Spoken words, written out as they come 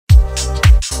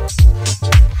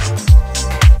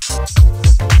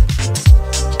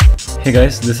Hey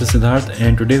guys, this is Siddharth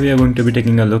and today we are going to be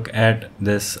taking a look at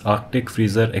this Arctic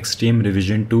Freezer Xtreme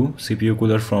Revision 2 CPU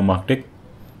cooler from Arctic.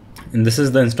 And this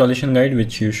is the installation guide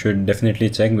which you should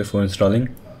definitely check before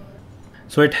installing.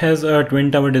 So it has a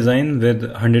twin tower design with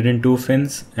 102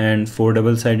 fins and 4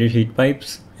 double-sided heat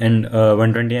pipes and a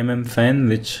 120mm fan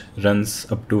which runs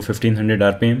up to 1500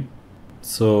 RPM.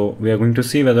 So we are going to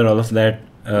see whether all of that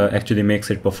actually makes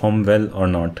it perform well or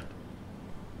not.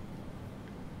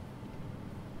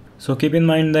 So keep in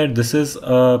mind that this is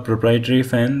a proprietary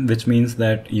fan, which means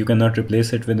that you cannot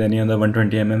replace it with any other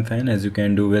 120mm fan as you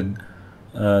can do with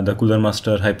the Cooler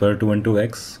Master Hyper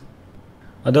 212X.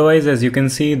 Otherwise, as you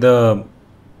can see, the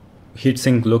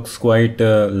heatsink looks quite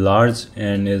large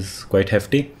and is quite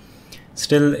hefty.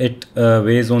 Still, it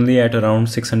weighs only at around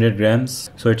 600 grams,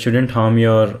 so it shouldn't harm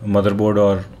your motherboard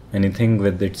or anything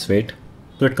with its weight.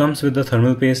 So it comes with the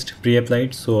thermal paste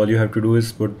pre-applied, so all you have to do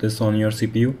is put this on your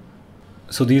CPU.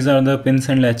 So these are the pins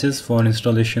and latches for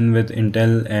installation with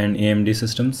Intel and AMD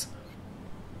systems.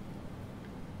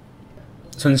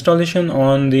 So installation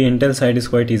on the Intel side is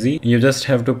quite easy. You just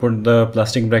have to put the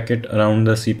plastic bracket around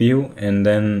the CPU and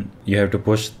then you have to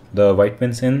push the white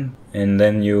pins in, and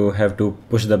then you have to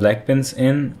push the black pins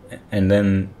in, and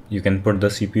then you can put the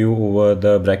CPU over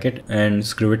the bracket and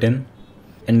screw it in,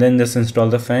 and then just install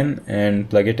the fan and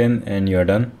plug it in and you're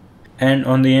done. And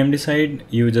on the AMD side,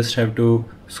 you just have to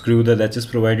screw the latches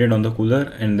provided on the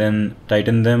cooler and then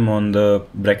tighten them on the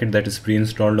bracket that is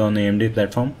pre-installed on AMD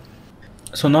platform.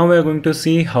 So now we are going to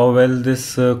see how well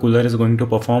this cooler is going to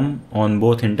perform on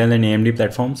both Intel and AMD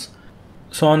platforms.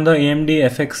 So on the AMD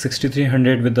FX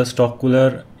 6300 with the stock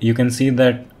cooler, you can see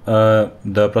that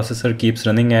the processor keeps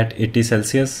running at 80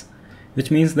 Celsius, which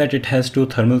means that it has to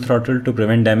thermal throttle to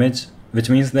prevent damage, which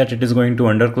means that it is going to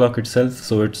underclock itself,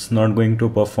 so it's not going to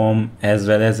perform as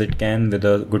well as it can with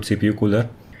a good CPU cooler.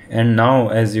 And now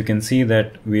as you can see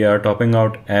that we are topping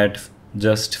out at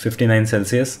just 59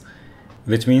 Celsius,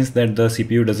 which means that the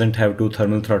CPU doesn't have to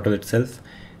thermal throttle itself,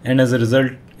 and as a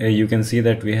result you can see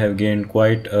that we have gained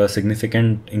quite a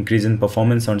significant increase in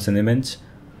performance on Cinebench.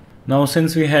 Now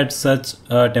since we had such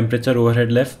a temperature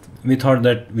overhead left, we thought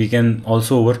that we can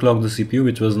also overclock the CPU,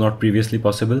 which was not previously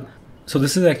possible. So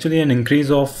this is actually an increase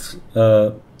of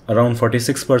around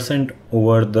 46%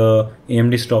 over the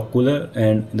AMD stock cooler,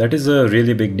 and that is a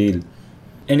really big deal.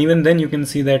 And even then you can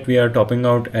see that we are topping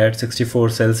out at 64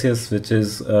 Celsius, which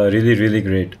is really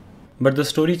great. But the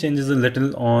story changes a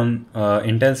little on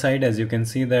Intel side, as you can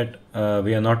see that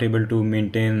we are not able to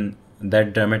maintain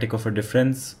that dramatic of a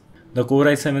difference. The Core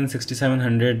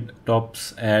i7-6700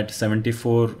 tops at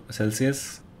 74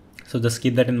 Celsius. So just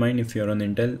keep that in mind if you are on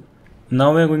Intel.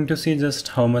 Now we are going to see just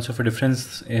how much of a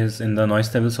difference is in the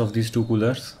noise levels of these two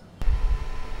coolers.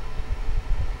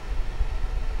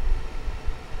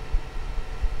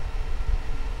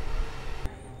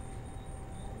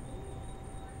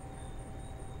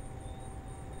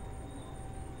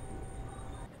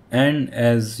 And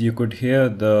as you could hear,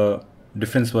 the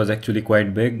difference was actually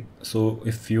quite big. So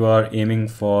if you are aiming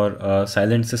for a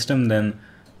silent system, then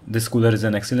this cooler is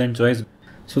an excellent choice.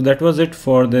 So that was it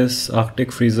for this Arctic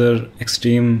Freezer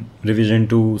Xtreme Revision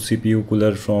 2 CPU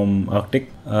cooler from Arctic.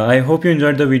 I hope you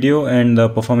enjoyed the video and the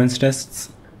performance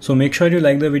tests. So make sure you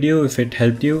like the video if it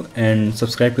helped you, and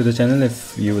subscribe to the channel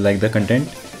if you like the content.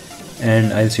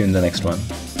 And I'll see you in the next one.